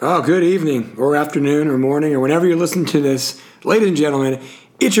Oh, good evening, or afternoon, or morning, or whenever you're listening to this. Ladies and gentlemen,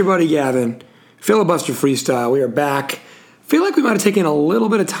 it's your buddy Gavin, Filibuster Freestyle. We are back. Feel like we might have taken a little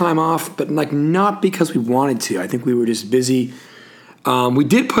bit of time off, but not because we wanted to. I think we were just busy. We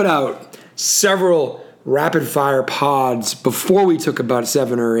did put out several rapid-fire pods before we took about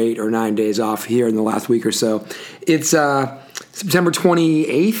 7 or 8 or 9 days off here in the last week or so. It's September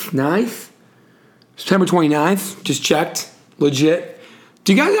 28th, 9th? September 29th, just checked, legit.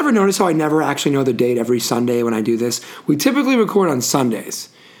 Do you guys ever notice how I never actually know the date every Sunday when I do this? We typically record on Sundays.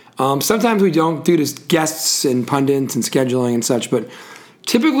 Sometimes we don't due to guests and pundits and scheduling and such, but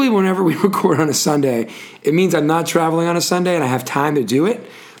typically whenever we record on a Sunday, it means I'm not traveling on a Sunday and I have time to do it,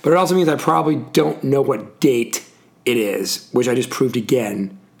 but it also means I probably don't know what date it is, which I just proved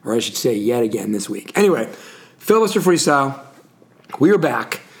again, or I should say yet again this week. Anyway, Filibuster Freestyle, we are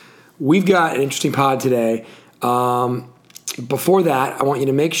back. We've got an interesting pod today. Before that, I want you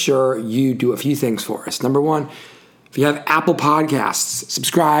to make sure you do a few things for us. Number one, if you have Apple Podcasts,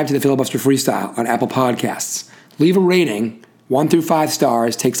 subscribe to the Filibuster Freestyle on Apple Podcasts. Leave a rating, 1 through 5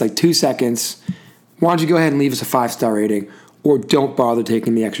 stars, takes like 2 seconds. Why don't you go ahead and leave us a 5-star rating, or don't bother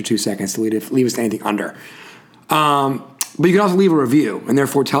taking the extra 2 seconds to leave us anything under. But you can also leave a review, and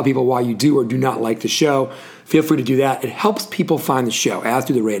therefore tell people why you do or do not like the show. Feel free to do that. It helps people find the show, as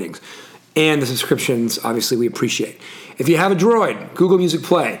do the ratings. And the subscriptions, obviously, we appreciate. If you have a Droid, Google Music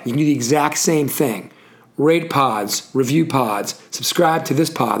Play, you can do the exact same thing. Rate pods, review pods, subscribe to this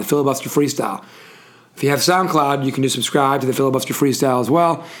pod, the Filibuster Freestyle. If you have SoundCloud, you can just subscribe to the Filibuster Freestyle as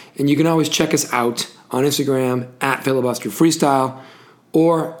well. And you can always check us out on Instagram at Filibuster Freestyle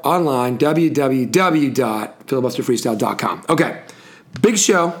or online, www.filibusterfreestyle.com. Okay, big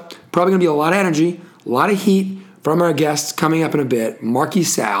show. Probably going to be a lot of energy, a lot of heat from our guests coming up in a bit, Marky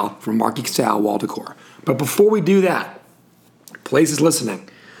Sal from Marky Sal Wall Decor. But before we do that, places listening,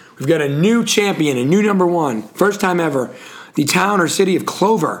 we've got a new champion, a new number one, first time ever, the town or city of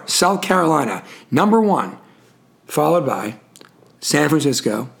Clover, South Carolina, number one, followed by San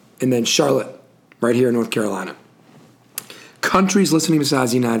Francisco, and then Charlotte, right here in North Carolina. Countries listening besides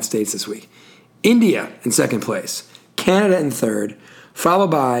the United States this week. India in second place, Canada in third,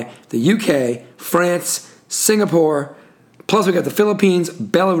 followed by the UK, France, Singapore, plus we got the Philippines,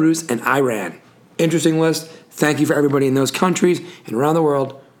 Belarus, and Iran. Interesting list. Thank you for everybody in those countries and around the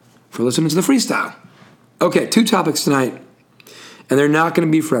world for listening to the freestyle. Okay, 2 topics tonight, and they're not going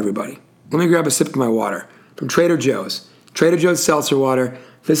to be for everybody. Let me grab a sip of my water from Trader Joe's. Trader Joe's seltzer water.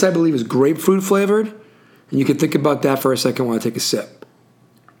 This, I believe, is grapefruit flavored, and you can think about that for a second while I take a sip.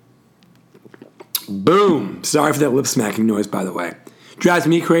 Boom. Sorry for that lip smacking noise, by the way. Drives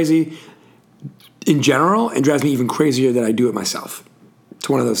me crazy in general, and drives me even crazier that I do it myself. It's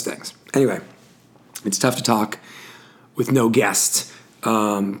one of those things. Anyway, it's tough to talk with no guests.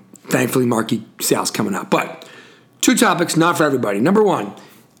 Thankfully, Marky Sal's coming up. But 2 topics, not for everybody. Number one,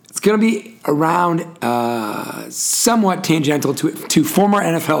 it's going to be around somewhat tangential to former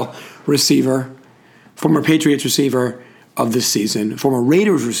NFL receiver, former Patriots receiver of this season, former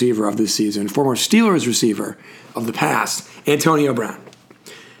Raiders receiver of this season, former Steelers receiver of the past, Antonio Brown.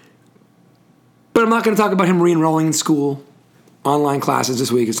 But I'm not going to talk about him re-enrolling in school, online classes this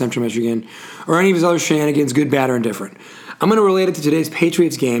week at Central Michigan, or any of his other shenanigans, good, bad, or indifferent. I'm going to relate it to today's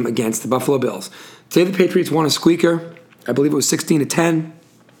Patriots game against the Buffalo Bills. Today the Patriots won a squeaker. I believe it was 16-10.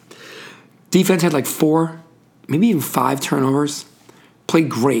 Defense had like 4, maybe even 5 turnovers. Played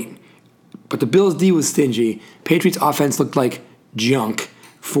great. But the Bills' D was stingy. Patriots' offense looked like junk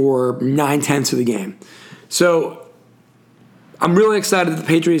for 9/10 of the game. So I'm really excited that the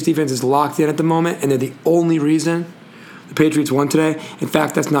Patriots defense is locked in at the moment, and they're the only reason the Patriots won today. In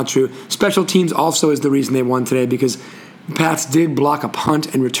fact, that's not true. Special teams also is the reason they won today, because the Pats did block a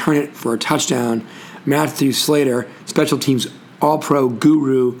punt and return it for a touchdown. Matthew Slater, special teams all-pro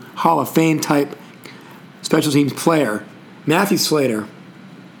guru, Hall of Fame type special teams player, Matthew Slater,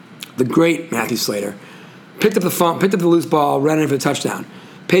 the great Matthew Slater, picked up the loose ball, ran it for a touchdown.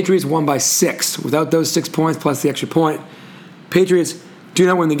 Patriots won by 6. Without those 6 points plus the extra point, Patriots do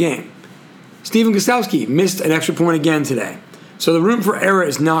not win the game. Stephen Gostkowski missed an extra point again today. So the room for error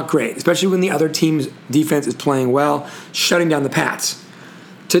is not great, especially when the other team's defense is playing well, shutting down the Pats.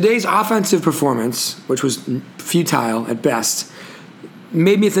 Today's offensive performance, which was futile at best,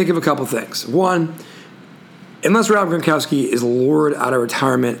 made me think of a couple things. One, unless Rob Gronkowski is lured out of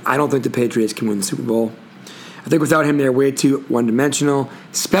retirement, I don't think the Patriots can win the Super Bowl. I think without him, they're way too one-dimensional,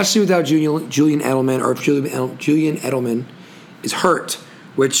 especially without Julian Edelman, or if Julian Edelman is hurt,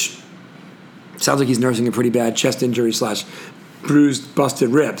 which sounds like he's nursing a pretty bad chest injury / bruised, busted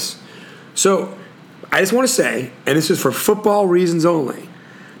ribs. So I just want to say, and this is for football reasons only,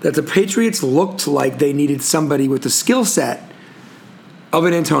 that the Patriots looked like they needed somebody with the skill set of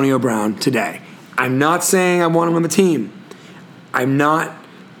an Antonio Brown today. I'm not saying I want him on the team. I'm not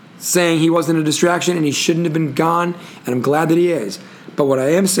saying he wasn't a distraction and he shouldn't have been gone, and I'm glad that he is. But what I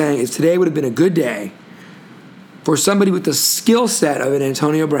am saying is today would have been a good day for somebody with the skill set of an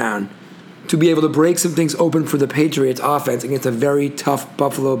Antonio Brown to be able to break some things open for the Patriots offense against a very tough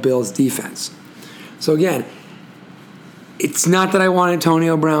Buffalo Bills defense. So again, it's not that I want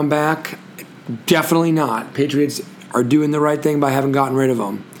Antonio Brown back. Definitely not. Patriots are doing the right thing by having gotten rid of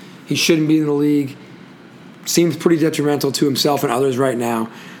him. He shouldn't be in the league. Seems pretty detrimental to himself and others right now.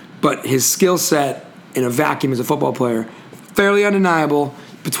 But his skill set in a vacuum as a football player, fairly undeniable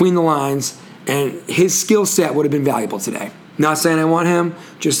between the lines, and his skill set would have been valuable today. Not saying I want him,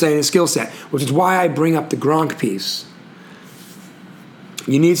 just saying his skill set, which is why I bring up the Gronk piece.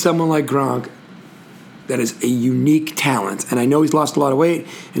 You need someone like Gronk that is a unique talent. And I know he's lost a lot of weight,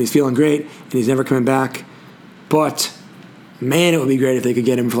 and he's feeling great, and he's never coming back. But, man, it would be great if they could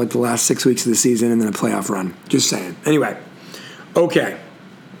get him for like the last 6 weeks of the season and then a playoff run. Just saying. Anyway, okay.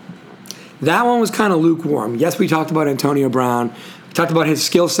 That one was kind of lukewarm. Yes, we talked about Antonio Brown. We talked about his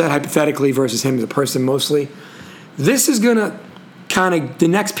skill set hypothetically versus him as a person mostly. This is going to kind of, the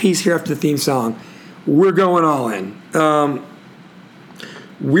next piece here after the theme song, we're going all in.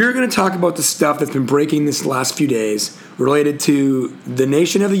 We're going to talk about the stuff that's been breaking this last few days related to the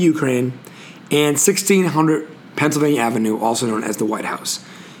nation of the Ukraine and 1600 Pennsylvania Avenue, also known as the White House.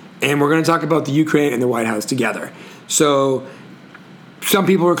 And we're going to talk about the Ukraine and the White House together. So some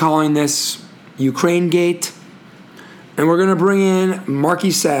people are calling this Ukraine Gate. And we're going to bring in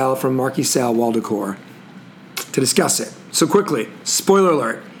Marky Sal from Marky Sal Wall Decor to discuss it. So quickly, spoiler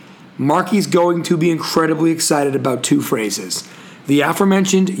alert, Marky's going to be incredibly excited about two phrases: the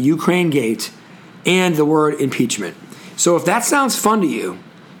aforementioned Ukraine Gate and the word impeachment. So if that sounds fun to you,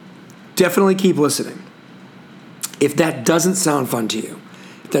 definitely keep listening. If that doesn't sound fun to you,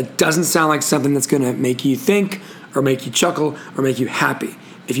 if that doesn't sound like something that's going to make you think or make you chuckle or make you happy,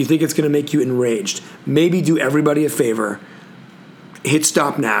 if you think it's going to make you enraged, maybe do everybody a favor, hit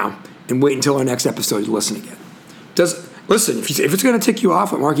stop now, and wait until our next episode to listen again. Listen, if it's going to tick you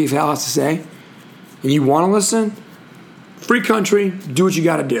off what Marky Sal has to say, and you want to listen, free country, do what you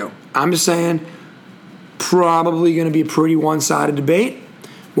got to do. I'm just saying, probably going to be a pretty one-sided debate.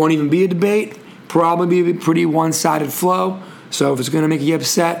 Won't even be a debate. Probably be a pretty one-sided flow. So if it's going to make you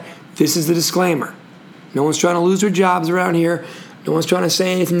upset, this is the disclaimer. No one's trying to lose their jobs around here. No one's trying to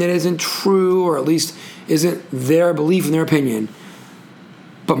say anything that isn't true or at least isn't their belief in their opinion.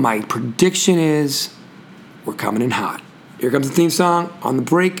 But my prediction is we're coming in hot. Here comes the theme song. On the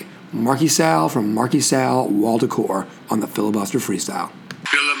break, Marky Sal from Marky Sal Wall Decor on the Filibuster Freestyle.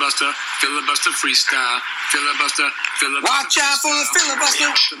 Filibuster, filibuster freestyle. Filibuster, filibuster. Watch out for the filibuster.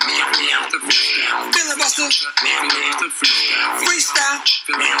 Filibuster, freestyle.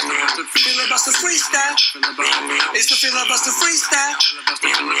 Filibuster freestyle. It's the filibuster freestyle.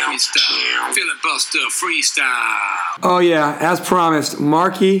 Filibuster freestyle. Oh yeah, as promised,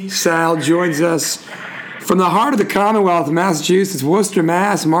 Marky Sal joins us from the heart of the Commonwealth of Massachusetts, Worcester,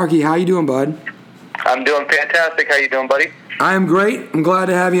 Mass. Marky, how you doing, bud? I'm doing fantastic. How you doing, buddy? I am great. I'm glad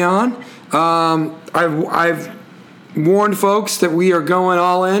to have you on. I've warned folks that we are going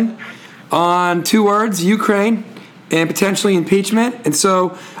all in on two words, Ukraine and potentially impeachment. And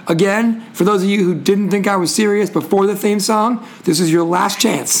so, again, for those of you who didn't think I was serious before the theme song, this is your last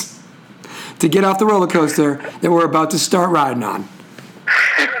chance to get off the roller coaster that we're about to start riding on.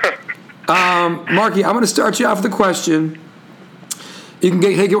 Marky, I'm going to start you off with a question. You can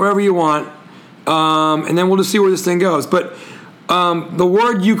take it wherever you want, and then we'll just see where this thing goes. But the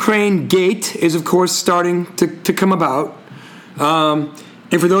word Ukraine Gate is, of course, starting to come about.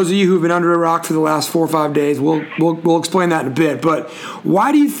 And for those of you who have been under a rock for the last 4 or 5 days, we'll explain that in a bit. But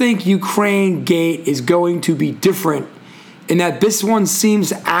why do you think Ukraine Gate is going to be different in that this one seems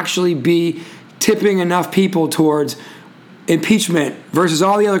to actually be tipping enough people towards impeachment versus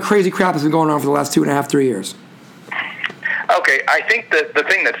all the other crazy crap that's been going on for the last 2.5, 3 years? Okay, I think that the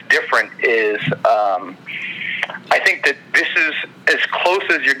thing that's different is I think that this is as close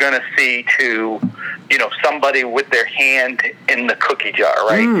as you're going to see to, somebody with their hand in the cookie jar,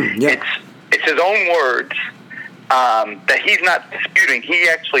 right? Yeah. It's his own words that he's not disputing. He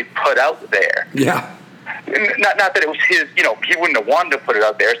actually put out there. Yeah. Not that it was his, he wouldn't have wanted to put it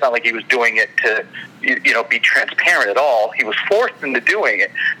out there. It's not like he was doing it to, be transparent at all. He was forced into doing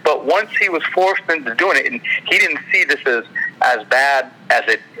it. But once he was forced into doing it, and he didn't see this as bad as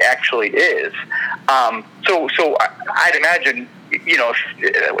it actually is. So I'd imagine,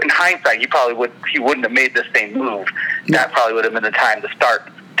 in hindsight, he wouldn't have made the same move. That probably would have been the time to start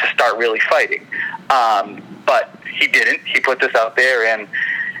really fighting. But he didn't. He put this out there, and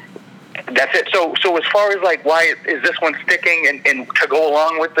that's it. So as far as like why is this one sticking, and to go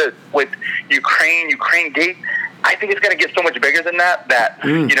along with Ukraine Gate, I think it's going to get so much bigger than that.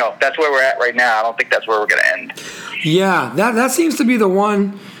 That's where we're at right now. I don't think that's where we're going to end. Yeah, that seems to be the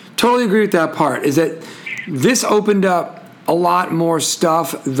one. Totally agree with that part. Is that this opened up a lot more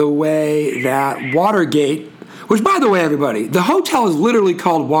stuff the way that Watergate, which by the way, everybody, the hotel is literally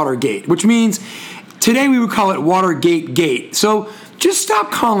called Watergate, which means today we would call it Watergate Gate. So just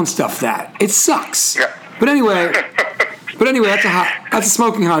stop calling stuff that. It sucks. Yeah. But anyway, that's a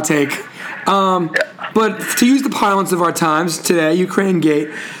smoking hot take. But to use the parlance of our times today, Ukraine Gate,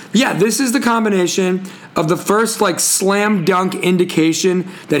 yeah, this is the combination of the first like slam dunk indication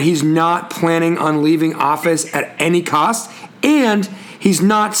that he's not planning on leaving office at any cost, and he's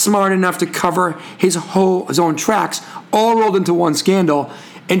not smart enough to cover his own tracks, all rolled into one scandal.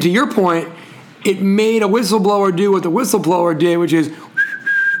 And to your point, it made a whistleblower do what the whistleblower did, which is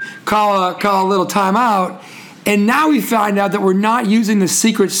call a little timeout. And now we find out that we're not using the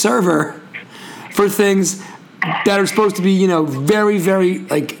secret server for things that are supposed to be, very, very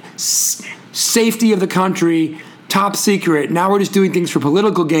like safety of the country, top secret. Now we're just doing things for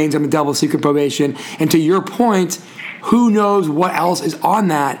political gains on the double secret probation. And to your point, who knows what else is on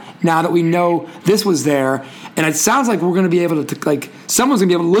that now that we know this was there. And it sounds like we're going to be able to, someone's going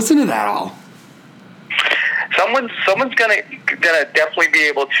to be able to listen to that all. Someone's gonna definitely be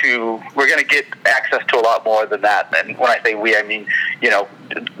able to. We're gonna get access to a lot more than that. And when I say we, I mean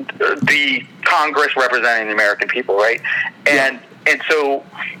the Congress representing the American people, right? And so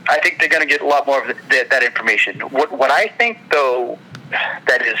I think they're gonna get a lot more of that information. What I think though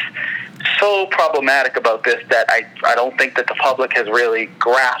that is so problematic about this that I don't think that the public has really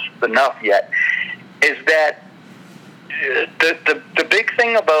grasped enough yet is that. The big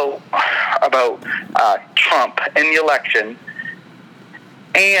thing about Trump in the election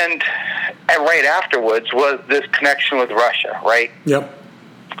and right afterwards was this connection with Russia, right? Yep.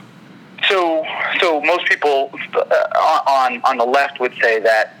 So most people on the left would say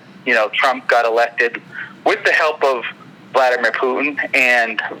that Trump got elected with the help of Vladimir Putin,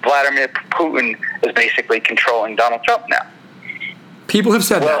 and Vladimir Putin is basically controlling Donald Trump now. People have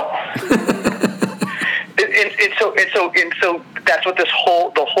said that. And so that's what the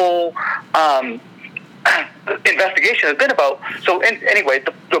whole investigation has been about. So anyway,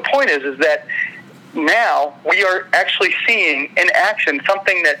 the point is that now we are actually seeing in action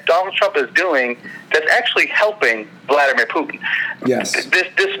something that Donald Trump is doing that's actually helping Vladimir Putin. Yes.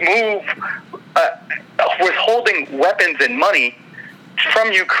 This move, withholding weapons and money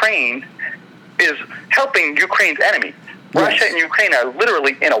from Ukraine, is helping Ukraine's enemy. Yes. Russia and Ukraine are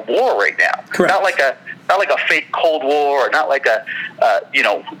literally in a war right now. Correct. Not like a fake Cold War, or not like a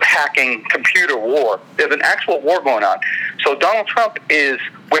hacking computer war. There's an actual war going on. So Donald Trump is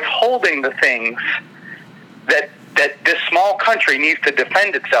withholding the things that this small country needs to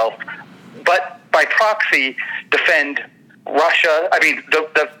defend itself, but by proxy defend Russia. I mean,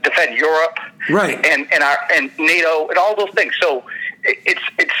 defend Europe, right? And NATO and all those things. So it's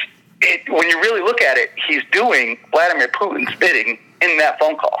when you really look at it, he's doing Vladimir Putin's bidding in that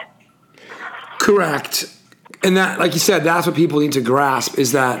phone call. Correct. And that, like you said, that's what people need to grasp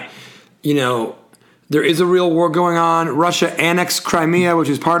is that, there is a real war going on. Russia annexed Crimea, which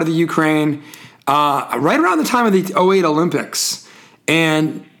is part of the Ukraine, right around the time of the 2008 Olympics.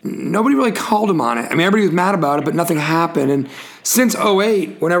 And nobody really called him on it. I mean, everybody was mad about it, but nothing happened. And since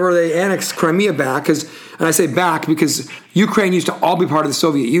 2008, whenever they annexed Crimea back, and I say back because Ukraine used to all be part of the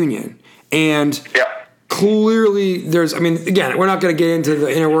Soviet Union. And clearly again, we're not going to get into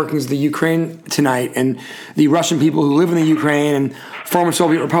the inner workings of the Ukraine tonight and the Russian people who live in the Ukraine and former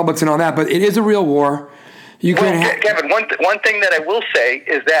Soviet republics and all that, but it is a real war. Kevin, one thing that I will say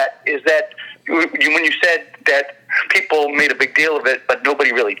is that when you said that people made a big deal of it, but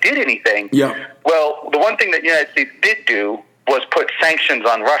nobody really did anything. Yeah. Well, the one thing that the United States did do was put sanctions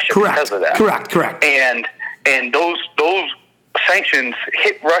on Russia because of that. Correct. And those sanctions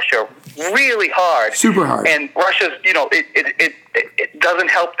hit Russia really hard. Super hard. And Russia's, it doesn't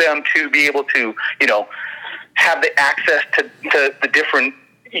help them to be able to, have the access to the different,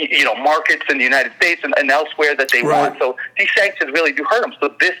 markets in the United States and elsewhere that they want. So these sanctions really do hurt them.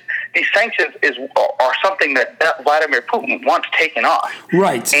 So these sanctions are something that Vladimir Putin wants taken off.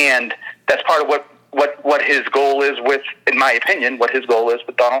 Right. And that's part of what his goal is with, in my opinion, what his goal is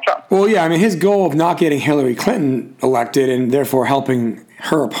with Donald Trump. Well, yeah, I mean, his goal of not getting Hillary Clinton elected and therefore helping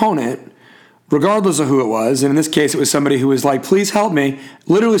her opponent regardless of who it was. And in this case, it was somebody who was like, please help me,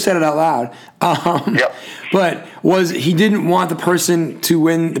 literally said it out loud. But he didn't want the person to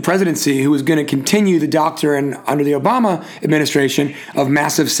win the presidency who was going to continue the doctrine under the Obama administration of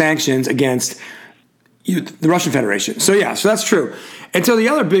massive sanctions against the Russian Federation. So that's true. And so the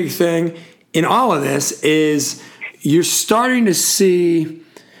other big thing in all of this is you're starting to see,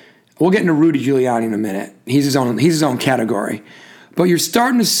 we'll get into Rudy Giuliani in a minute. He's his own category. But you're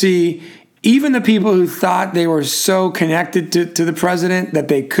starting to see even the people who thought they were so connected to the president that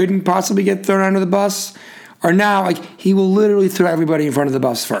they couldn't possibly get thrown under the bus are now like, he will literally throw everybody in front of the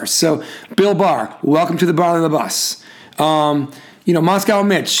bus first. So Bill Barr, welcome to the bottom of the bus. Moscow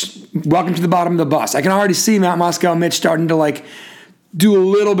Mitch, welcome to the bottom of the bus. I can already see Moscow Mitch starting to do a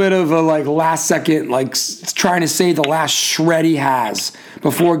little bit of a last second, trying to save the last shred he has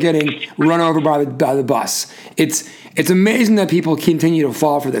before getting run over by the bus. It's amazing that people continue to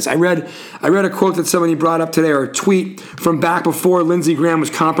fall for this. I read a quote that somebody brought up today, or a tweet from back before Lindsey Graham was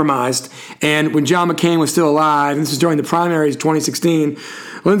compromised, and when John McCain was still alive, and this was during the primaries 2016,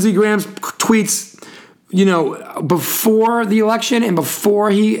 Lindsey Graham's tweets, before the election and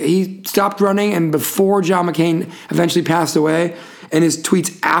before he stopped running and before John McCain eventually passed away, and his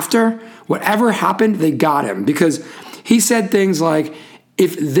tweets after, whatever happened, they got him. Because he said things like,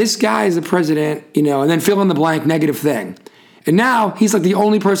 if this guy is the president, and then fill in the blank negative thing. And now he's the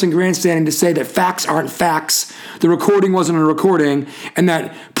only person grandstanding to say that facts aren't facts, the recording wasn't a recording, and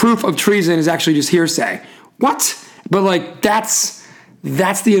that proof of treason is actually just hearsay. What? But that's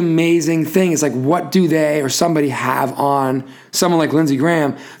the amazing thing. It's what do they or somebody have on someone like Lindsey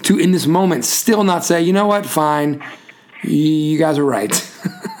Graham to, in this moment, still not say, you know what, fine, you guys are right.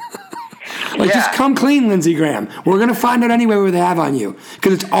 Just come clean, Lindsey Graham. We're going to find out anyway what they have on you,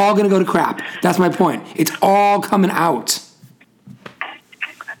 because it's all going to go to crap. That's my point. It's all coming out.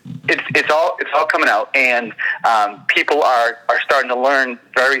 It's all coming out, and people are starting to learn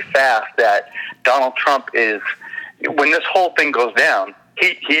very fast that Donald Trump is, when this whole thing goes down,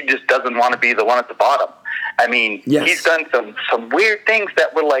 he just doesn't want to be the one at the bottom. I mean, He's done some weird things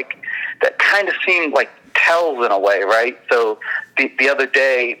that were that kind of seemed like tells in a way, right? So the other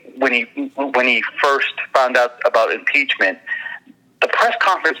day when he first found out about impeachment, the press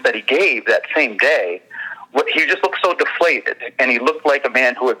conference that he gave that same day, he just looked so deflated, and he looked like a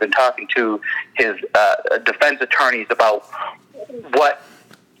man who had been talking to his defense attorneys about what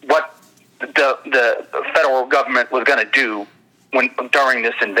the federal government was going to do during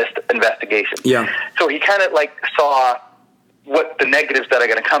this investigation. Yeah. So he kind of saw what the negatives that are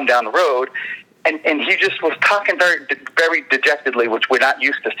going to come down the road. And he just was talking very, very dejectedly, which we're not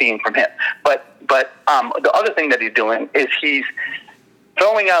used to seeing from him. But the other thing that he's doing is he's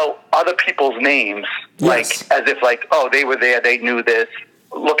throwing out other people's names, as if oh, they were there, they knew this.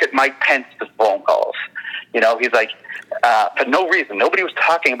 Look at Mike Pence's phone calls. He's for no reason. Nobody was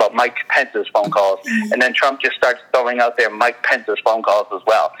talking about Mike Pence's phone calls, and then Trump just starts throwing out there Mike Pence's phone calls as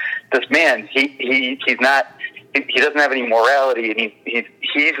well. This man, he's not. He doesn't have any morality, and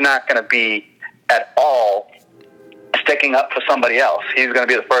he's not going to be at all sticking up for somebody else. He's going to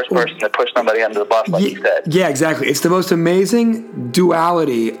be the first person to push somebody under the bus, like he said. Yeah, exactly. It's the most amazing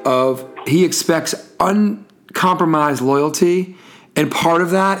duality of he expects uncompromised loyalty, and part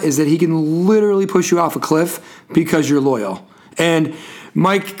of that is that he can literally push you off a cliff because you're loyal. And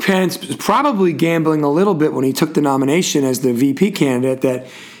Mike Pence was probably gambling a little bit when he took the nomination as the VP candidate that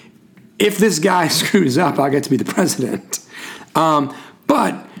if this guy screws up, I'll get to be the president.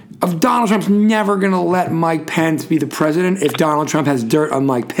 But Donald Trump's never going to let Mike Pence be the president if Donald Trump has dirt on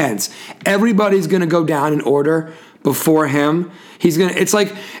Mike Pence. Everybody's going to go down in order before him. He's gonna. It's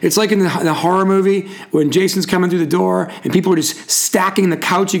like in the horror movie when Jason's coming through the door and people are just stacking the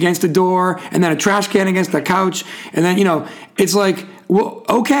couch against the door and then a trash can against the couch, and then it's well,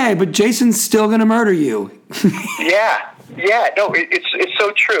 okay, but Jason's still going to murder you. Yeah, no, it's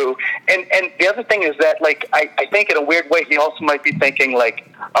so true. And the other thing is that, I think in a weird way, he also might be thinking,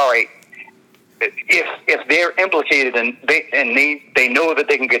 all right, if they're implicated and they know that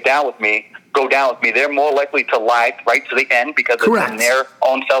they can go down with me, they're more likely to lie right to the end because Correct. It's in their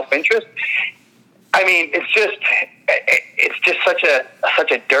own self-interest. I mean, it's just such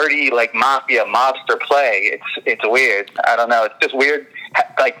a dirty mobster play. It's weird. I don't know. It's just weird,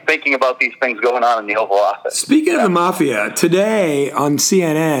 thinking about these things going on in the Oval Office. Speaking of the mafia, today on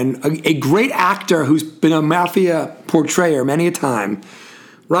CNN, a great actor who's been a mafia portrayer many a time,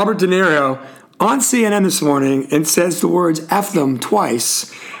 Robert De Niro, on CNN this morning, and says the words "F them"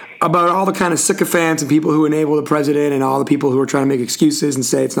 twice about all the kind of sycophants and people who enable the president and all the people who are trying to make excuses and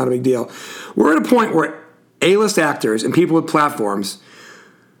say it's not a big deal. We're at a point where A-list actors and people with platforms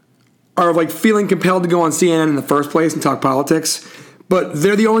are like feeling compelled to go on CNN in the first place and talk politics, but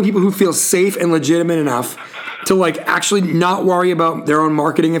they're the only people who feel safe and legitimate enough to like actually not worry about their own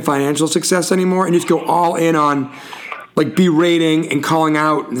marketing and financial success anymore and just go all in on like berating and calling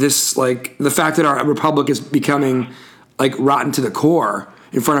out this, like the fact that our republic is becoming like rotten to the core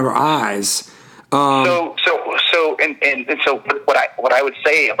in front of our eyes. So what I would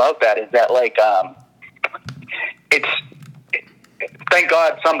say about that is that like thank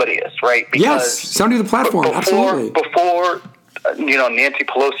God somebody is, right? Because yes, somebody with a platform. Absolutely. Before Nancy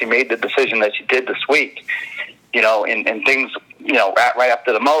Pelosi made the decision that she did this week, and things, right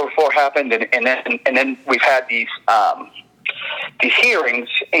after the Mueller report happened, and then we've had these hearings,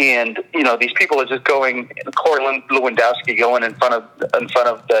 and these people are just going. Corey Lewandowski going in front of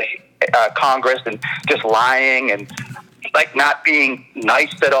the Congress and just lying and like not being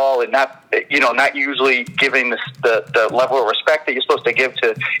nice at all, and not usually giving the level of respect that you're supposed to give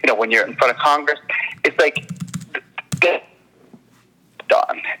to when you're in front of Congress. It's like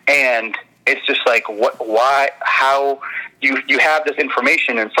done, and it's just like why, how you have this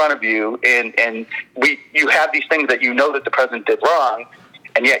information in front of you, and you have these things that that the president did wrong,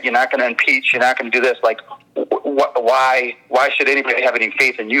 and yet you're not going to impeach, you're not going to do this. Like, why should anybody have any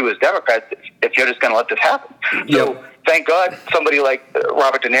faith in you as Democrats if you're just going to let this happen? Yeah. So thank God somebody like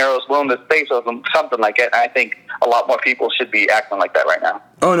Robert De Niro is willing to say something like that. And I think a lot more people should be acting like that right now.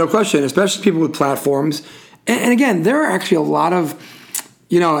 Oh, no question, especially people with platforms. And again, there are actually a lot of,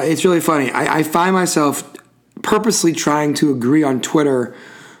 it's really funny. I find myself purposely trying to agree on Twitter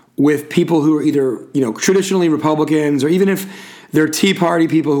with people who are either, traditionally Republicans, or even if they're Tea Party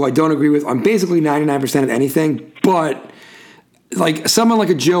people who I don't agree with on basically 99% of anything. But like someone like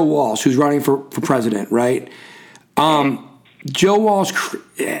a Joe Walsh who's running for president, right? Joe Walsh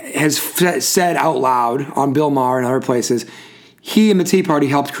has said out loud on Bill Maher and other places, he and the Tea Party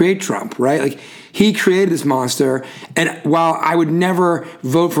helped create Trump, right? Like he created this monster. And while I would never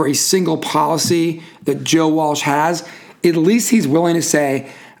vote for a single policy that Joe Walsh has, at least he's willing to say,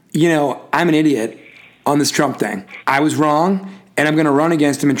 I'm an idiot on this Trump thing. I was wrong, and I'm going to run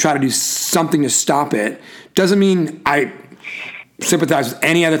against him and try to do something to stop it. Doesn't mean I sympathize with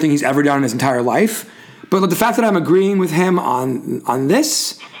any other thing he's ever done in his entire life. But the fact that I'm agreeing with him on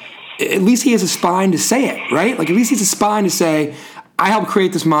this, at least he has a spine to say it, right? Like at least he's a spine to say, I helped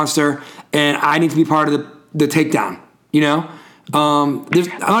create this monster, and I need to be part of the takedown. I'm not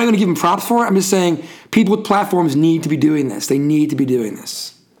even going to give him props for it. I'm just saying people with platforms need to be doing this. They need to be doing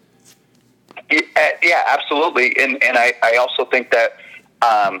this. Yeah, absolutely. And I also think that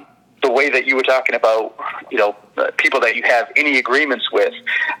the way that you were talking about, people that you have any agreements with,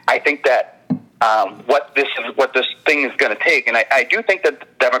 I think that what this thing is going to take, and I do think that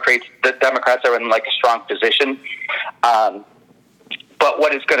the Democrats are in like a strong position. But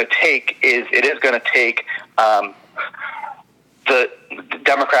what it's going to take is the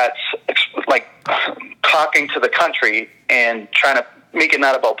Democrats like talking to the country and trying to make it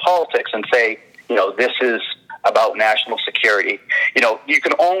not about politics and say, this is about national security. You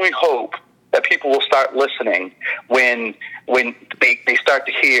can only hope that people will start listening when they start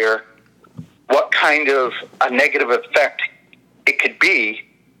to hear what kind of a negative effect it could be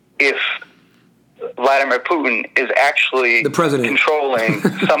if Vladimir Putin is actually the president controlling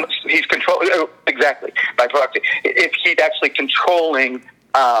he's controlling exactly by proxy. If he's actually controlling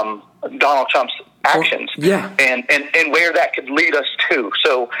Donald Trump's actions, and where that could lead us to.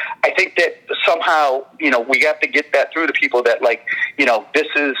 So I think that somehow we have to get that through to people that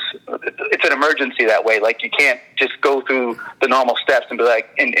it's an emergency that way. Like you can't just go through the normal steps and be like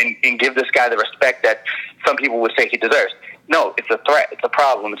and give this guy the respect that some people would say he deserves. No, it's a threat. It's a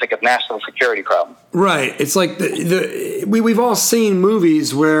problem. It's like a national security problem. Right. It's like we've all seen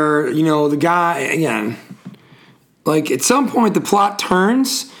movies where the guy again, like at some point the plot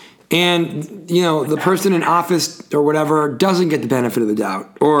turns. And, the person in office or whatever doesn't get the benefit of the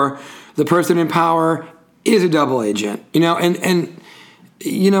doubt. Or the person in power is a double agent. And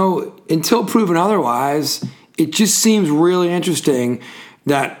until proven otherwise, it just seems really interesting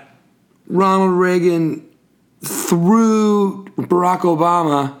that Ronald Reagan through Barack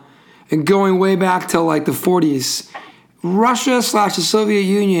Obama and going way back to like the 40s, Russia / the Soviet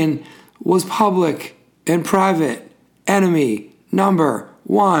Union was public and private enemy number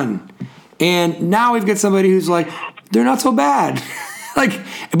one. And now we've got somebody who's like, they're not so bad.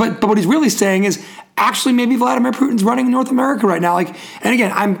 But what he's really saying is actually maybe Vladimir Putin's running North America right now. Like, and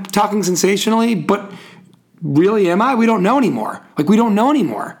again, I'm talking sensationally, but really am I? We don't know anymore. We don't know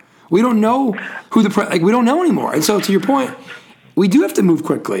anymore. We don't know who we don't know anymore. And so to your point, we do have to move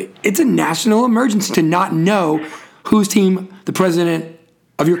quickly. It's a national emergency to not know whose team the president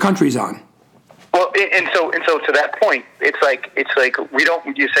of your country's on. Well, and so to that point, it's like we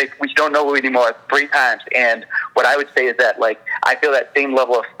don't know anymore 3 times. And what I would say is that, like, I feel that same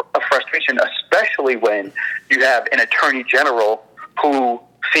level of frustration, especially when you have an attorney general who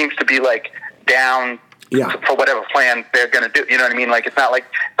seems to be like down for whatever plan they're going to do. You know what I mean? Like, it's not like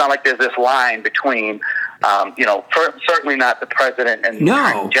there's this line between, certainly not the president and the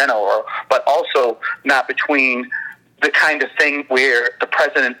attorney general, but also not between the kind of thing where the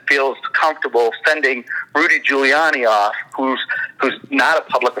president feels comfortable sending Rudy Giuliani off, who's not a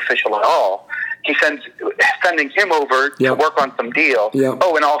public official at all. He sending him over to work on some deal. Yep.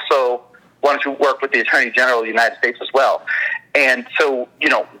 Oh, and also wanted to work with the Attorney General of the United States as well. And so,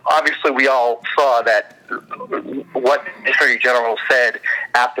 obviously we all saw that what the Attorney General said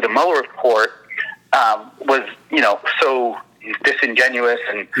after the Mueller report was, so disingenuous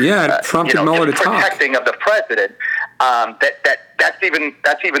and Trump and Mueller to protecting of the president. That's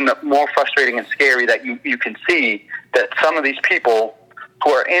even more frustrating and scary that you can see that some of these people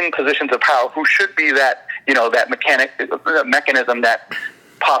who are in positions of power, who should be that that mechanism that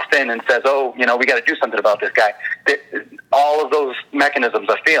pops in and says, oh, we got to do something about this guy. All of those mechanisms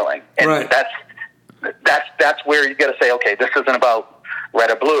are failing, and that's where you got to say, okay, this isn't about red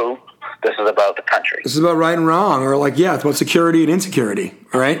or blue. This is about the country. This is about right and wrong, or it's about security and insecurity.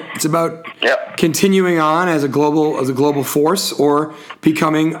 All right, it's about continuing on as a global force, or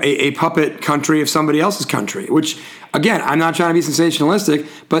becoming a puppet country of somebody else's country. Which, again, I'm not trying to be sensationalistic,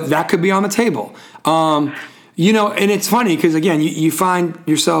 but that could be on the table. And it's funny because, again, you find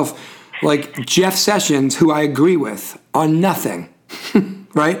yourself like Jeff Sessions, who I agree with on nothing,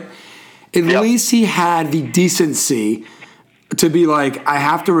 right? At least he had the decency to be like, I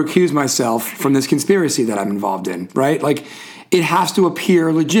have to recuse myself from this conspiracy that I'm involved in, right? Like, it has to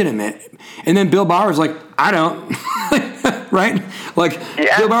appear legitimate. And then Bill Barr's like, I don't, right? Like,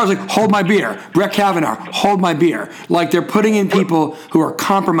 Bill Barr's like, hold my beer. Brett Kavanaugh, hold my beer. Like, they're putting in people who are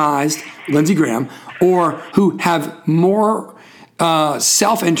compromised, Lindsey Graham, or who have more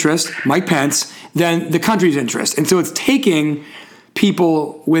self-interest, Mike Pence, than the country's interest. And so it's taking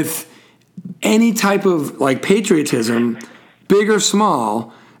people with any type of, patriotism, big or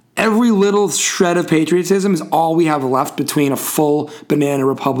small, every little shred of patriotism is all we have left between a full banana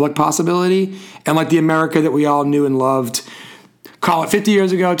republic possibility and the America that we all knew and loved. Call it 50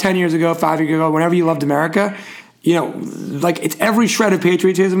 years ago, 10 years ago, 5 years ago, whenever you loved America. It's every shred of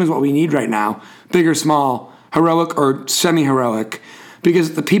patriotism is what we need right now, big or small, heroic or semi-heroic,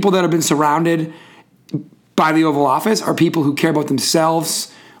 because the people that have been surrounded by the Oval Office are people who care about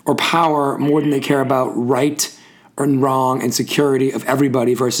themselves or power more than they care about right and wrong and security of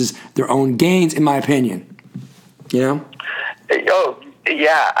everybody versus their own gains, in my opinion. Oh,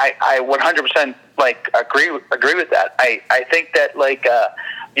 yeah, I 100% agree with that. I think that one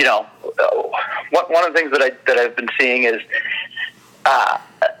of the things that I've been seeing is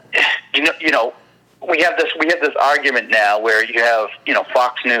we have this argument now where you have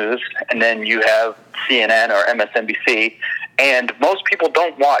Fox News and then you have CNN or MSNBC, and most people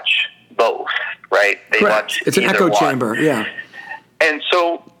don't watch both, right? They watch it's an echo chamber, yeah. And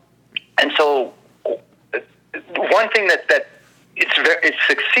so one thing that it's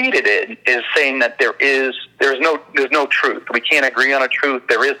succeeded in is saying that there's no truth. We can't agree on a truth.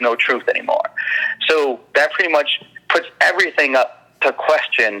 There is no truth anymore. So that pretty much puts everything up to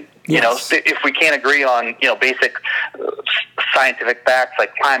question. Yes. If we can't agree on basic scientific facts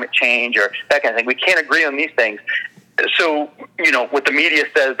like climate change or that kind of thing, we can't agree on these things. So, what the media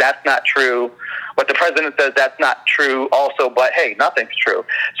says, that's not true. What the president says, that's not true also, but hey, nothing's true.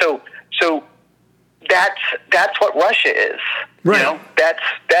 So that's what Russia is. Right. That's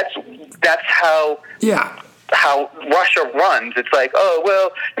how Russia runs. It's like, oh,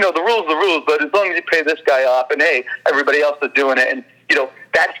 well, the rule's the rules, but as long as you pay this guy off and hey, everybody else is doing it. And,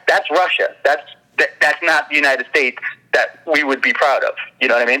 that's Russia. That's not the United States that we would be proud of. You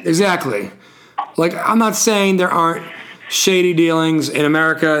know what I mean? Exactly. I'm not saying there aren't shady dealings in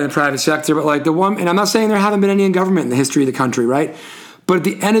America in the private sector, but and I'm not saying there haven't been any in government in the history of the country, right? But at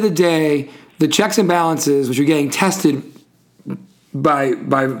the end of the day, the checks and balances, which are getting tested by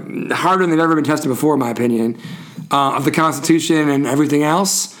harder than they've ever been tested before, in my opinion, of the Constitution and everything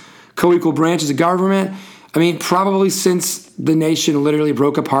else, co-equal branches of government. I mean, probably since the nation literally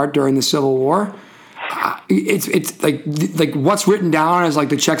broke apart during the Civil War. It's like what's written down as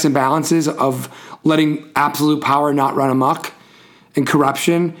the checks and balances of letting absolute power not run amok and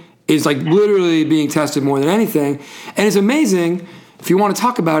corruption is literally being tested more than anything. And it's amazing, if you want to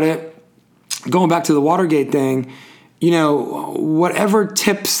talk about it, going back to the Watergate thing, whatever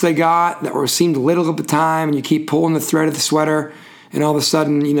tips they got that seemed little at the time, and you keep pulling the thread of the sweater and all of a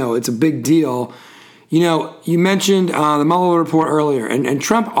sudden, it's a big deal. You mentioned the Mueller report earlier, and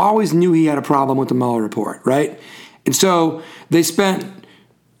Trump always knew he had a problem with the Mueller report, right? And so they spent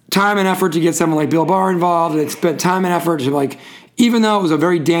time and effort to get someone like Bill Barr involved. They spent time and effort to, even though it was a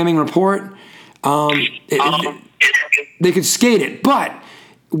very damning report, they could skate it. But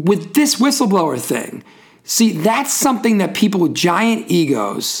with this whistleblower thing, see, that's something that people with giant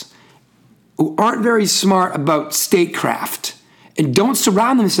egos who aren't very smart about statecraft and don't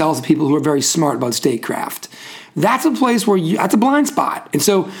surround themselves with people who are very smart about statecraft. That's a place where that's a blind spot. And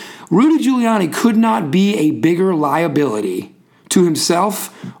so Rudy Giuliani could not be a bigger liability to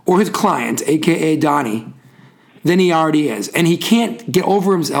himself or his client, a.k.a. Donnie, than he already is. And he can't get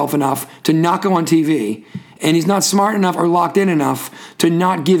over himself enough to not go on TV. And he's not smart enough or locked in enough to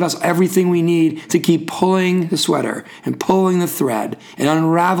not give us everything we need to keep pulling the sweater and pulling the thread and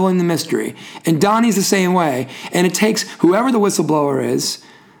unraveling the mystery. And Donnie's the same way. And it takes whoever the whistleblower is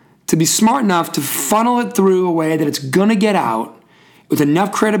to be smart enough to funnel it through a way that it's going to get out with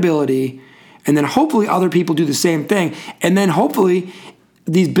enough credibility. And then hopefully other people do the same thing. And then hopefully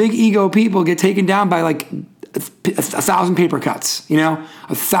these big ego people get taken down by 1,000 paper cuts,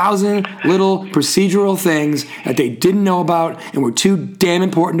 1,000 little procedural things that they didn't know about and were too damn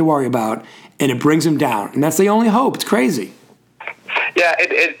important to worry about, and it brings them down. And that's the only hope. It's crazy. Yeah,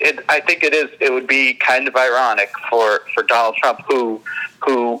 I think it is. It would be kind of ironic for Donald Trump, who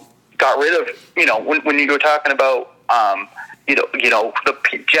got rid of, when you go talking about,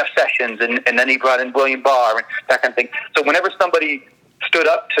 the Jeff Sessions, and then he brought in William Barr and that kind of thing. So whenever somebody stood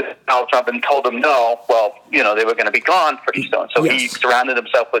up to Donald Trump and told him no, well, they were going to be gone pretty soon. So He surrounded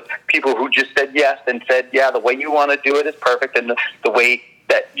himself with people who just said yes and said, yeah, the way you want to do it is perfect, and the way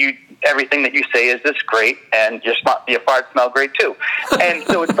that everything that you say is this great, and your farts smell great too. And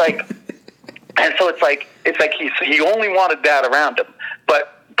so it's like, he only wanted that around him.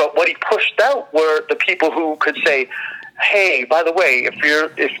 But what he pushed out were the people who could say, hey, by the way,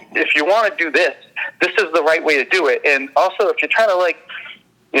 if you want to do this is the right way to do it. And also, if you're trying to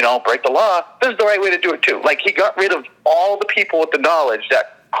break the law, this is the right way to do it too. He got rid of all the people with the knowledge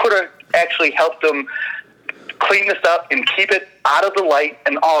that could have actually helped him clean this up and keep it out of the light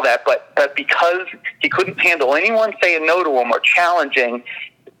and all that. But because he couldn't handle anyone saying no to him or challenging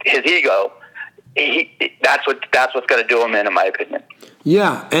his ego, that's what's going to do him in my opinion.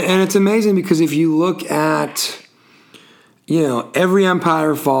 Yeah, and it's amazing because if you look at, every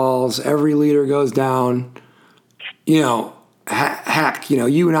empire falls, every leader goes down, heck,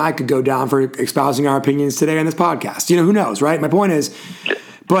 you and I could go down for espousing our opinions today on this podcast. Who knows, right? My point is,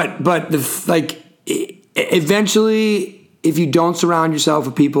 but eventually, if you don't surround yourself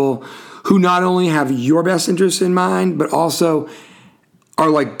with people who not only have your best interests in mind, but also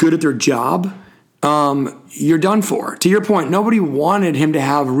are good at their job, you're done for. To your point, nobody wanted him to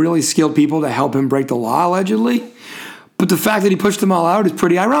have really skilled people to help him break the law, allegedly. But the fact that he pushed them all out is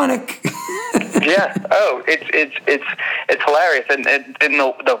pretty ironic. Yeah. Oh, it's hilarious, and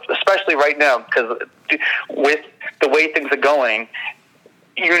especially right now, because with the way things are going,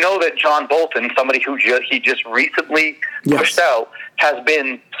 that John Bolton, somebody who he just recently pushed out, has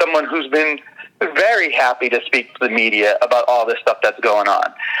been someone who's been very happy to speak to the media about all this stuff that's going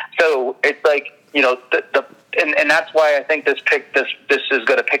on. So it's and that's why I think this is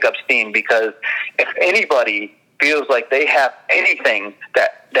going to pick up steam, because if anybody feels like they have anything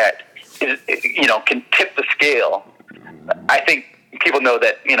that is, can tip the scale, I think people know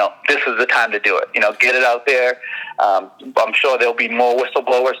that, this is the time to do it. Get it out there. I'm sure there'll be more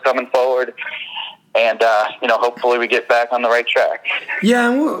whistleblowers coming forward. And, hopefully we get back on the right track.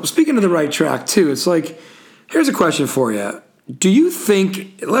 Yeah, and well, speaking of the right track, too, it's here's a question for you. Do you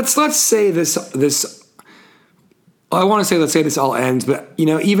think, let's say this I want to say, let's say this all ends, but,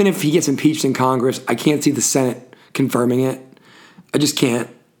 even if he gets impeached in Congress, I can't see the Senate confirming it. I just can't.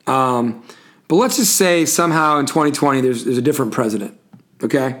 But let's just say somehow in 2020 there's a different president,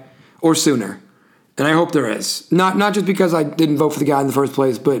 okay? Or sooner. And I hope there is. Not just because I didn't vote for the guy in the first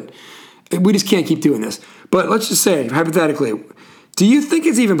place, but we just can't keep doing this. But let's just say, hypothetically, do you think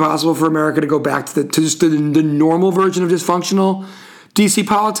it's even possible for America to go back to just the normal version of dysfunctional DC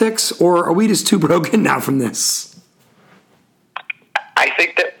politics, or are we just too broken now from this? I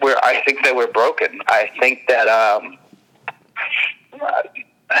think that we're broken. I think that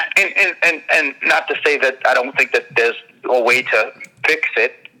and not to say that I don't think that there's a way to fix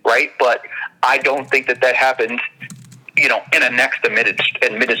it, right? But I don't think that happens, in a next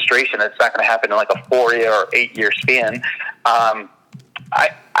administration. It's not going to happen in a 4-year or 8-year span.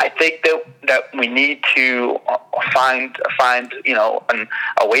 I think that we need to find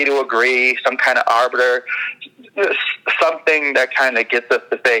a way to agree, some kind of arbiter, something that kind of gets us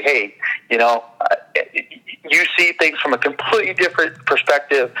to say, hey, you see things from a completely different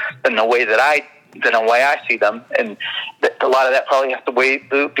perspective than the way I see them, and a lot of that probably has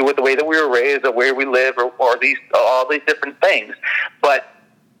to do with the way that we were raised, or where we live, or all these different things. But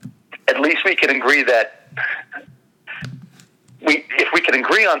at least we can agree that if we can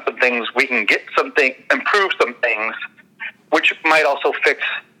agree on some things, we can improve some things, which might also fix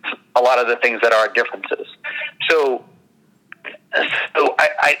a lot of the things that are our differences. So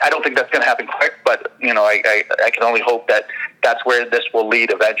I don't think that's going to happen quick, but I can only hope that that's where this will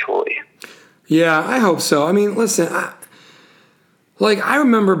lead eventually. Yeah, I hope so. I mean, listen, I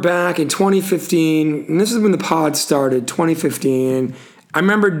remember back in 2015, and this is when the pod started, 2015. I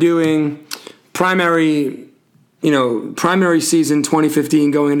remember doing primary season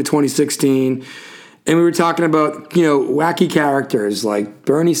 2015 going into 2016, and we were talking about, wacky characters like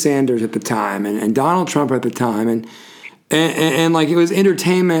Bernie Sanders at the time and Donald Trump at the time, and like it was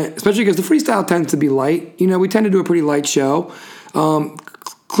entertainment, especially because the freestyle tends to be light. We tend to do a pretty light show.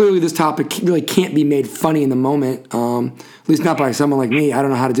 Clearly, this topic really can't be made funny in the moment, at least not by someone like me. I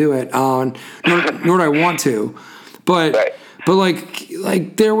don't know how to do it, nor do I want to. But right. but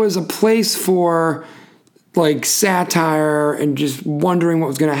like there was a place for like satire and just wondering what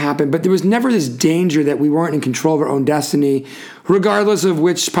was going to happen. But there was never this danger that we weren't in control of our own destiny, regardless of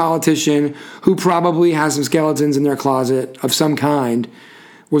which politician who probably has some skeletons in their closet of some kind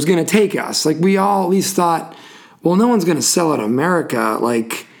was going to take us. Like we all at least thought, well, no one's going to sell out America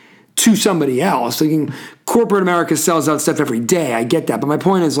like to somebody else. Like corporate America sells out stuff every day. I get that. But my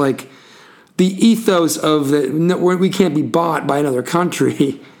point is like the ethos of we can't be bought by another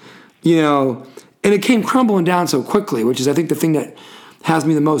country, and it came crumbling down so quickly, which is I think the thing that has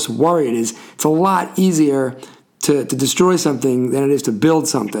me the most worried is it's a lot easier to destroy something than it is to build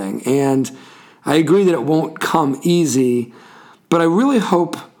something. And I agree that it won't come easy, but I really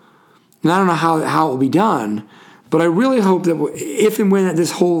hope, and I don't know how it will be done, but I really hope that if and when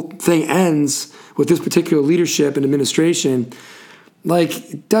this whole thing ends with this particular leadership and administration,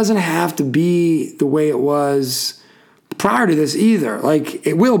 like it doesn't have to be the way it was prior to this either. Like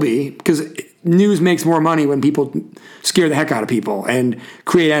it will be, because news makes more money when people scare the heck out of people and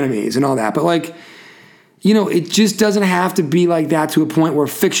create enemies and all that. But like, it just doesn't have to be like that to a point where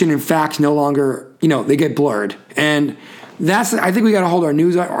fiction and facts no longer, they get blurred. And I think we got to hold our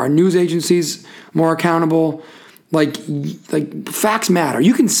news agencies more accountable. Like facts matter.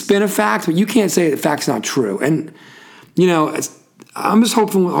 You can spin a fact, but you can't say that fact's not true. And I'm just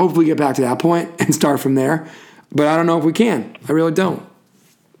hopefully we get back to that point and start from there. But I don't know if we can. I really don't.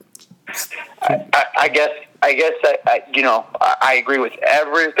 I guess I agree with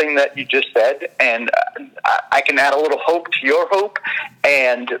everything that you just said, and I can add a little hope to your hope,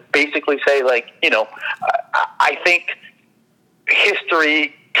 and basically say I think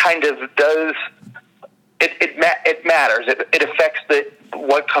history kind of does it matters. It affects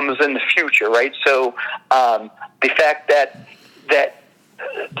what comes in the future, right? So the fact that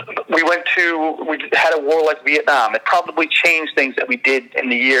we had a war like Vietnam, it probably changed things that we did in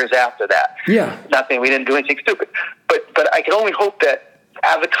the years after that. Yeah. Not saying we didn't do anything stupid, but I can only hope that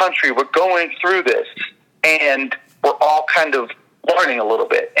as a country we're going through this and we're all kind of learning a little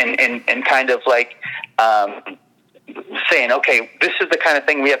bit and kind of like saying, okay, this is the kind of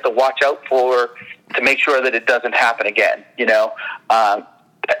thing we have to watch out for to make sure that it doesn't happen again.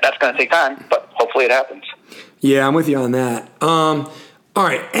 That's going to take time, but hopefully it happens. Yeah, I'm with you on that. All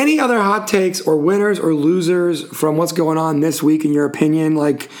right, any other hot takes or winners or losers from what's going on this week in your opinion?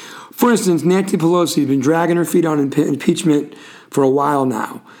 Like, for instance, Nancy Pelosi has been dragging her feet on impeachment for a while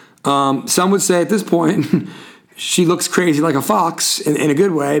now. Some would say at this point she looks crazy like a fox in a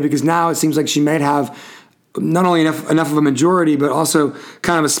good way, because now it seems like she might have not only enough of a majority, but also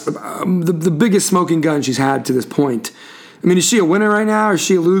kind of the biggest smoking gun she's had to this point. I mean, is she a winner right now, or is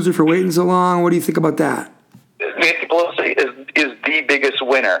she a loser for waiting so long? What do you think about that? Nancy Pelosi is the biggest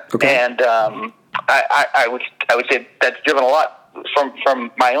winner, okay. And I would say that's driven a lot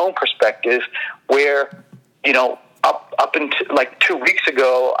from my own perspective, where up until like 2 weeks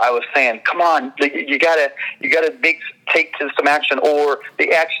ago, I was saying, come on, you gotta take some action, or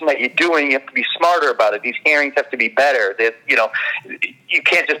the action that you're doing, you have to be smarter about it. These hearings have to be better. That you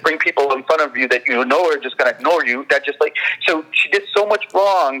can't just bring people in front of you that you know are just going to ignore you. That just so she did so much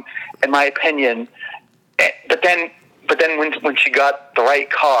wrong, in my opinion. But then when she got the right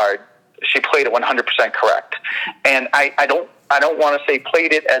card, she played it 100% correct. And I don't want to say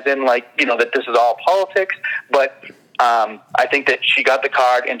played it as in that this is all politics, but I think that she got the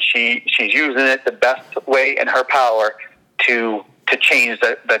card, and she's using it the best way in her power to change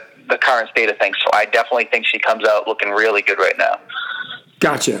the current state of things. So I definitely think she comes out looking really good right now.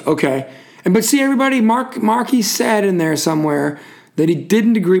 Gotcha. Okay. But see, everybody, Markey said in there somewhere that he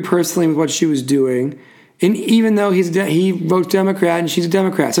didn't agree personally with what she was doing, and even though he votes Democrat and she's a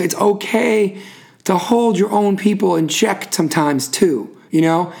Democrat. So it's okay to hold your own people in check sometimes too,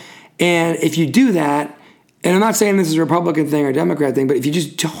 And if you do that, and I'm not saying this is a Republican thing or a Democrat thing, but if you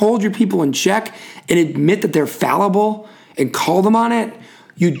just hold your people in check and admit that they're fallible and call them on it,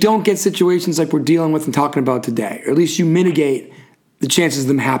 you don't get situations like we're dealing with and talking about today. Or at least you mitigate the chances of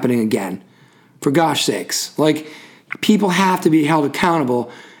them happening again. For gosh sakes. People have to be held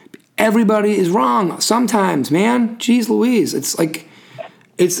accountable. Everybody is wrong sometimes, man. Jeez Louise. It's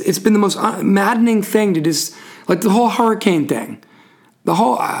it's been the most maddening thing to just, the whole hurricane thing. The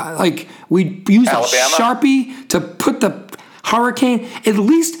whole, we use a Sharpie to put the hurricane. At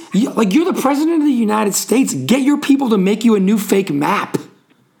least, you're the president of the United States. Get your people to make you a new fake map.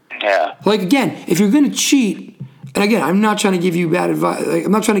 Yeah. Again, if you're going to cheat, and again, I'm not trying to give you bad advice.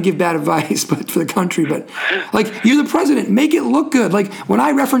 I'm not trying to give bad advice, but for the country. But you're the president. Make it look good. When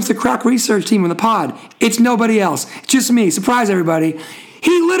I reference the crack research team in the pod, it's nobody else. It's just me. Surprise everybody.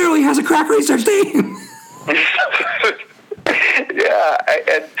 He literally has a crack research team.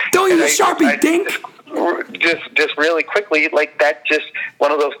 Yeah. Don't use a Sharpie, dink. Just really quickly, that's just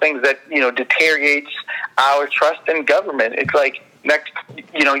one of those things that, deteriorates our trust in government. It's next,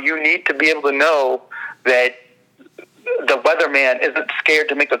 you need to be able to know that the weatherman isn't scared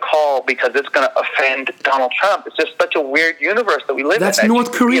to make a call because it's going to offend Donald Trump. It's just such a weird universe that we live in. That's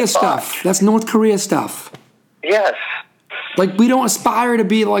North Korea stuff. That's North Korea stuff. Yes. We don't aspire to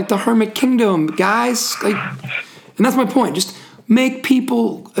be like the Hermit Kingdom, guys. And that's my point. Just make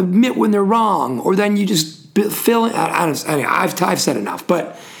people admit when they're wrong, or then you just fill in. I've said enough,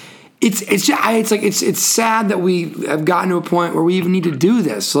 but it's sad that we have gotten to a point where we even need to do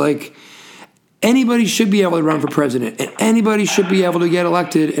this. Anybody should be able to run for president, and anybody should be able to get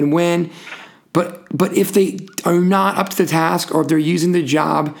elected and win. But if they are not up to the task, or if they're using the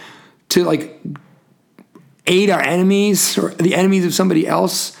job to aid our enemies or the enemies of somebody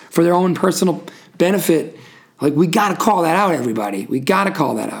else for their own personal benefit, we got to call that out, everybody. We got to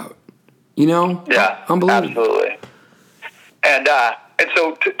call that out. Yeah, unbelievable. Absolutely. And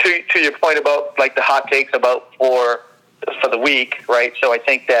so to your point about the hot takes about for the week, right? So I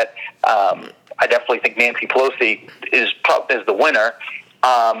think that I definitely think Nancy Pelosi is the winner.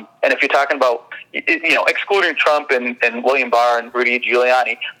 And if you're talking about excluding Trump and William Barr and Rudy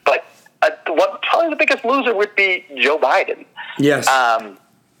Giuliani, but probably the biggest loser would be Joe Biden. Yes.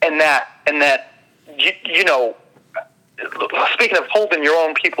 And that speaking of holding your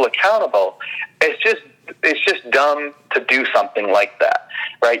own people accountable, it's just dumb to do something like that,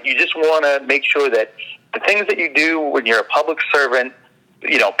 right? You just want to make sure that the things that you do when you're a public servant,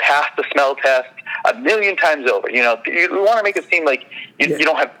 pass the smell test a million times over. You want to make it seem like you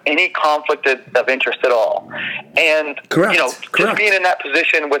don't have any conflict of interest at all. And, Correct. Just being in that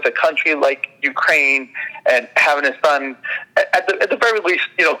position with a country like Ukraine and having his son, at the very least,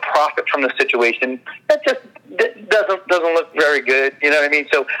 profit from the situation, that just doesn't look very good. You know what I mean?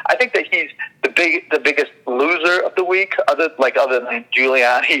 So I think that he's the biggest loser of the week, other than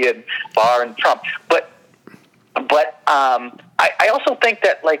Giuliani and Barr and Trump. But I also think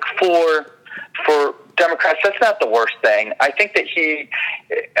that for Democrats, that's not the worst thing. I think that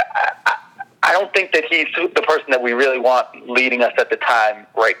I don't think that he's the person that we really want leading us at the time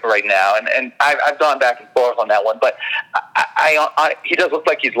right now. And I've gone back and forth on that one, but he does look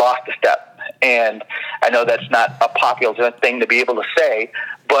like he's lost a step. And I know that's not a popular thing to be able to say,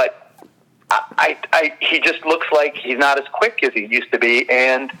 but he just looks like he's not as quick as he used to be.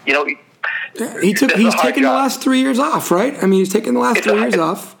 And, he's taken the last 3 years off, right? I mean, he's taken the last 3 years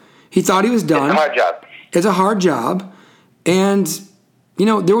off. He thought he was done. It's a hard job. It's a hard job. And,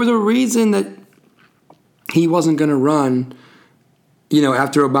 there was a reason that he wasn't going to run,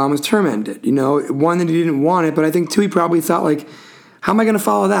 after Obama's term ended. One, that he didn't want it, but I think, two, he probably thought, how am I going to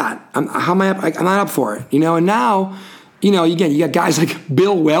follow that? I'm not up for it. And now, again, you got guys like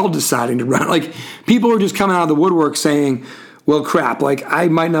Bill Weld deciding to run. People are just coming out of the woodwork saying, well, crap, I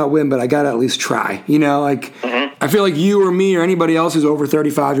might not win, but I got to at least try. Mm-hmm. I feel like you or me or anybody else who's over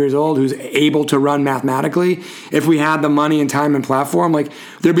 35 years old who's able to run mathematically, if we had the money and time and platform,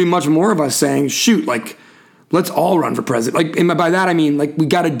 there'd be much more of us saying, shoot, let's all run for president. And by that I mean, we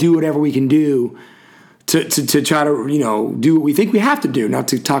got to do whatever we can do to try to do what we think we have to do, not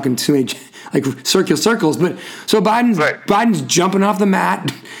to talk in too many like circles. But so Biden's jumping off the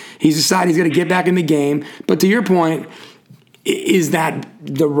mat. He's decided he's going to get back in the game. But to your point, is that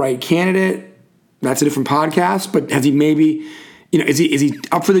the right candidate? That's a different podcast. But has he maybe, is he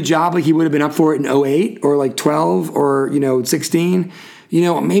up for the job like he would have been up for it in 2008 or like 12 or 16?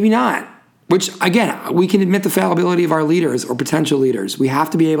 Maybe not. Which again, we can admit the fallibility of our leaders or potential leaders. We have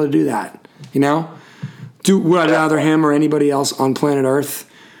to be able to do that. Would I rather him or anybody else on planet Earth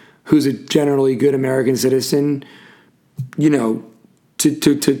who's a generally good American citizen, to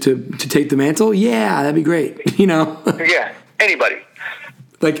take the mantle? Yeah, that'd be great. Yeah, anybody.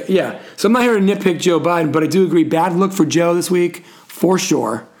 So I'm not here to nitpick Joe Biden, but I do agree. Bad look for Joe this week, for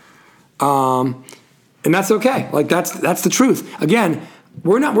sure. And that's okay. That's the truth. Again,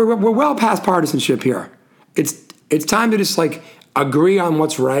 we're well past partisanship here. It's time to just agree on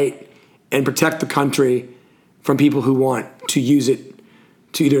what's right and protect the country from people who want to use it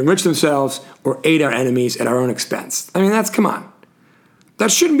to either enrich themselves or aid our enemies at our own expense. I mean, come on. That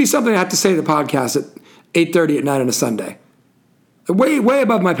shouldn't be something I have to say to the podcast at 8:30 at night on a Sunday. Way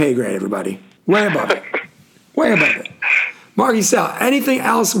above my pay grade, everybody. Way above it. Way above it. Marky Sal, anything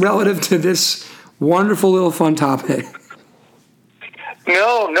else relative to this wonderful little fun topic?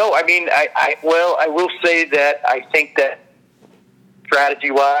 No. I mean, I will say that I think that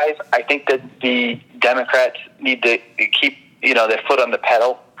strategy-wise, I think that the Democrats need to keep, their foot on the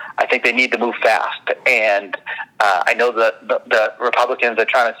pedal. I think they need to move fast. And I know the Republicans are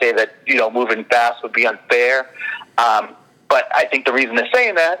trying to say that, moving fast would be unfair. But I think the reason they're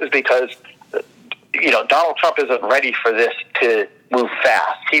saying that is because, Donald Trump isn't ready for this to move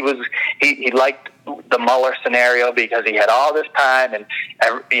fast. He liked the Mueller scenario because he had all this time and,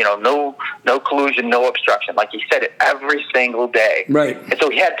 no collusion, no obstruction. Like he said it every single day. Right. And so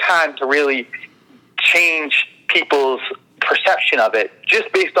he had time to really change people's perception of it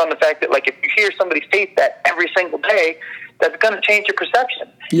just based on the fact that, if you hear somebody state that every single day, that's going to change your perception.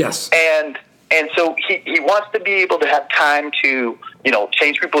 Yes. And so he wants to be able to have time to,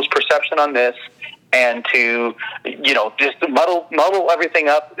 change people's perception on this and to, just muddle everything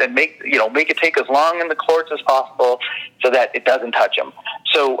up and make it take as long in the courts as possible so that it doesn't touch them.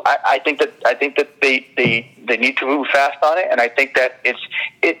 So I think that they need to move fast on it, and I think that if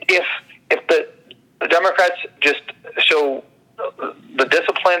the Democrats just show the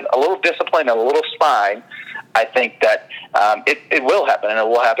discipline, a little discipline, and a little spine, I think that it will happen, and it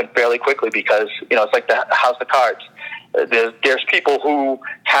will happen fairly quickly because it's like the house of cards. There's people who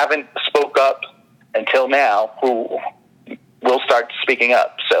haven't spoke up until now who will start speaking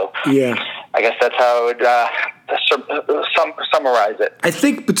up. So yeah, I guess that's how I would summarize it. I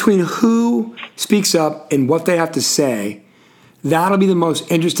think between who speaks up and what they have to say, that'll be the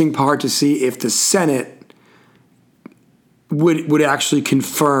most interesting part to see if the Senate would actually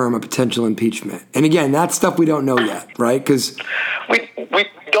confirm a potential impeachment. And again, that's stuff we don't know yet, right? Because we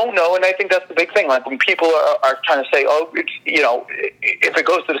don't know, and I think that's the big thing. Like when people are trying to say, if it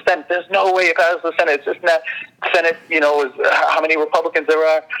goes to the Senate, there's no way it passes the Senate. It's just not Senate, is how many Republicans there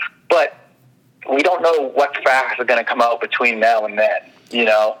are. But we don't know what facts are going to come out between now and then.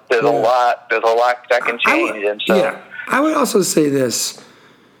 There's a lot that can change. I would also say this,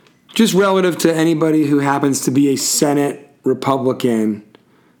 just relative to anybody who happens to be a Senate Republican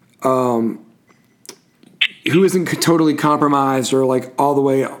who isn't totally compromised or all the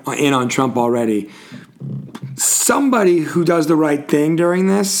way in on Trump already. Somebody who does the right thing during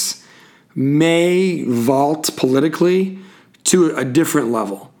this may vault politically to a different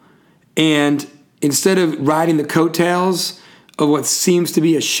level. And instead of riding the coattails of what seems to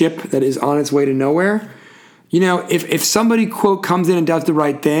be a ship that is on its way to nowhere, if somebody, quote, comes in and does the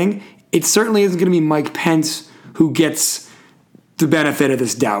right thing, it certainly isn't going to be Mike Pence who gets the benefit of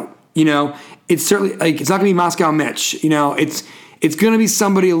this doubt. It's certainly it's not going to be Moscow Mitch. It's going to be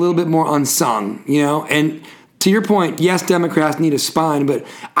somebody a little bit more unsung. And to your point, yes, Democrats need a spine, but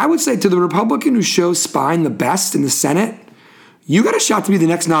I would say to the Republican who shows spine the best in the Senate, you got a shot to be the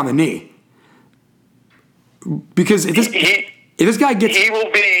next nominee. Because if this guy gets,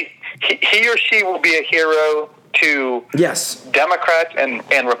 he or she will be a hero to Democrats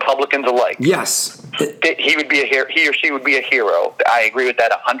and Republicans alike. Yes. He or she would be a hero. I agree with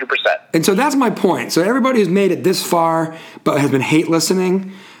that 100%. And so that's my point. So everybody who's made it this far but has been hate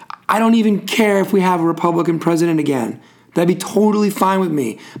listening, I don't even care if we have a Republican president again. That'd be totally fine with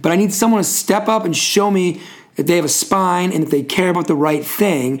me. But I need someone to step up and show me that they have a spine and that they care about the right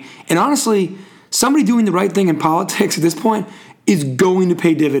thing. And honestly, somebody doing the right thing in politics at this point is going to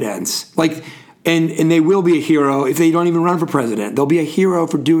pay dividends. And they will be a hero if they don't even run for president. They'll be a hero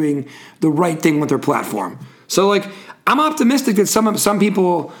for doing the right thing with their platform. So, like, I'm optimistic that some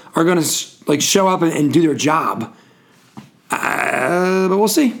people are going to, like, show up and do their job. But we'll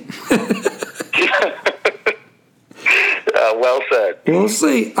see. Well said. We'll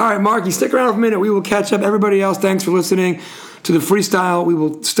see. All right, Marky, stick around for a minute. We will catch up. Everybody else, thanks for listening to the Freestyle. We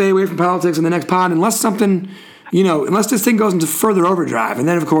will stay away from politics in the next pod unless something, unless this thing goes into further overdrive. And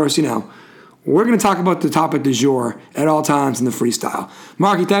then, of course, we're going to talk about the topic du jour at all times in the Freestyle.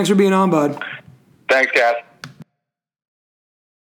 Marky, thanks for being on, bud. Thanks, Cass.